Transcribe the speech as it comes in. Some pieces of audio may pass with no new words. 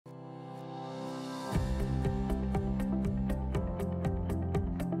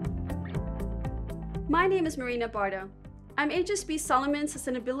My name is Marina Barda. I'm HSB Solomon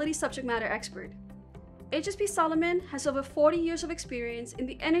Sustainability Subject Matter Expert. HSB Solomon has over 40 years of experience in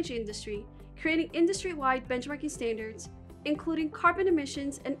the energy industry, creating industry-wide benchmarking standards, including carbon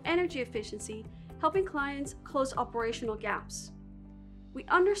emissions and energy efficiency, helping clients close operational gaps. We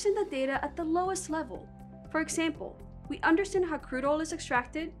understand the data at the lowest level. For example, we understand how crude oil is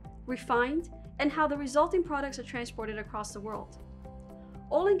extracted, refined, and how the resulting products are transported across the world.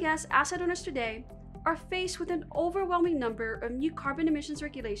 Oil and gas asset owners today are faced with an overwhelming number of new carbon emissions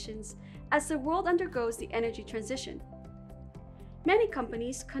regulations as the world undergoes the energy transition. Many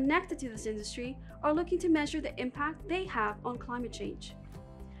companies connected to this industry are looking to measure the impact they have on climate change.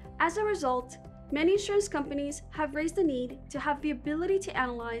 As a result, many insurance companies have raised the need to have the ability to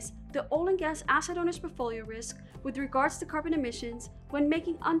analyze the oil and gas asset owner's portfolio risk with regards to carbon emissions when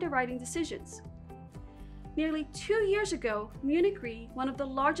making underwriting decisions. Nearly 2 years ago, Munich Re, one of the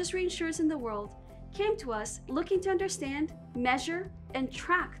largest reinsurers in the world, came to us looking to understand, measure, and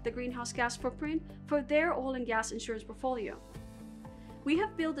track the greenhouse gas footprint for their oil and gas insurance portfolio. We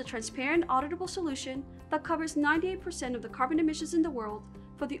have built a transparent, auditable solution that covers 98% of the carbon emissions in the world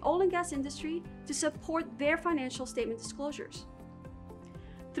for the oil and gas industry to support their financial statement disclosures.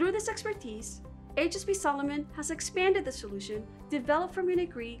 Through this expertise, HSB Solomon has expanded the solution developed for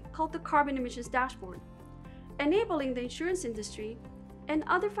Munich Re called the Carbon Emissions Dashboard, enabling the insurance industry and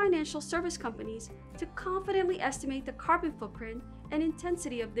other financial service companies to confidently estimate the carbon footprint and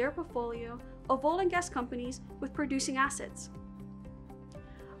intensity of their portfolio of oil and gas companies with producing assets.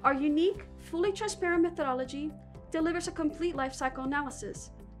 Our unique, fully transparent methodology delivers a complete life cycle analysis,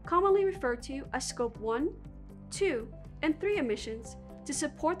 commonly referred to as Scope 1, 2, and 3 emissions, to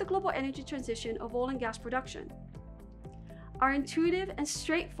support the global energy transition of oil and gas production. Our intuitive and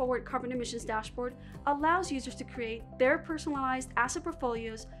straightforward carbon emissions dashboard allows users to create their personalized asset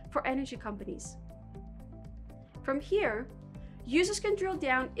portfolios for energy companies. From here, users can drill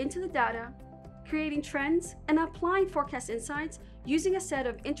down into the data, creating trends and applying forecast insights using a set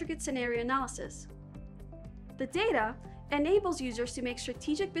of intricate scenario analysis. The data enables users to make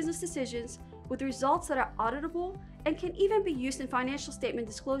strategic business decisions with results that are auditable and can even be used in financial statement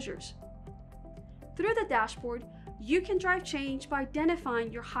disclosures. Through the dashboard, you can drive change by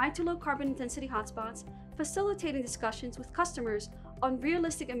identifying your high to low carbon intensity hotspots, facilitating discussions with customers on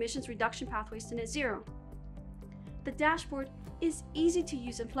realistic emissions reduction pathways to net zero. The dashboard is easy to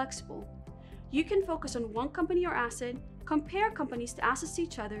use and flexible. You can focus on one company or asset, compare companies to assets to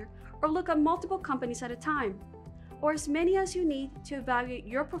each other, or look at multiple companies at a time, or as many as you need to evaluate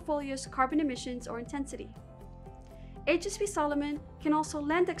your portfolio's carbon emissions or intensity. HSB Solomon can also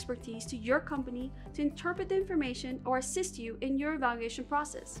lend expertise to your company to interpret the information or assist you in your evaluation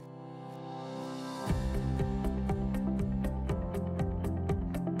process.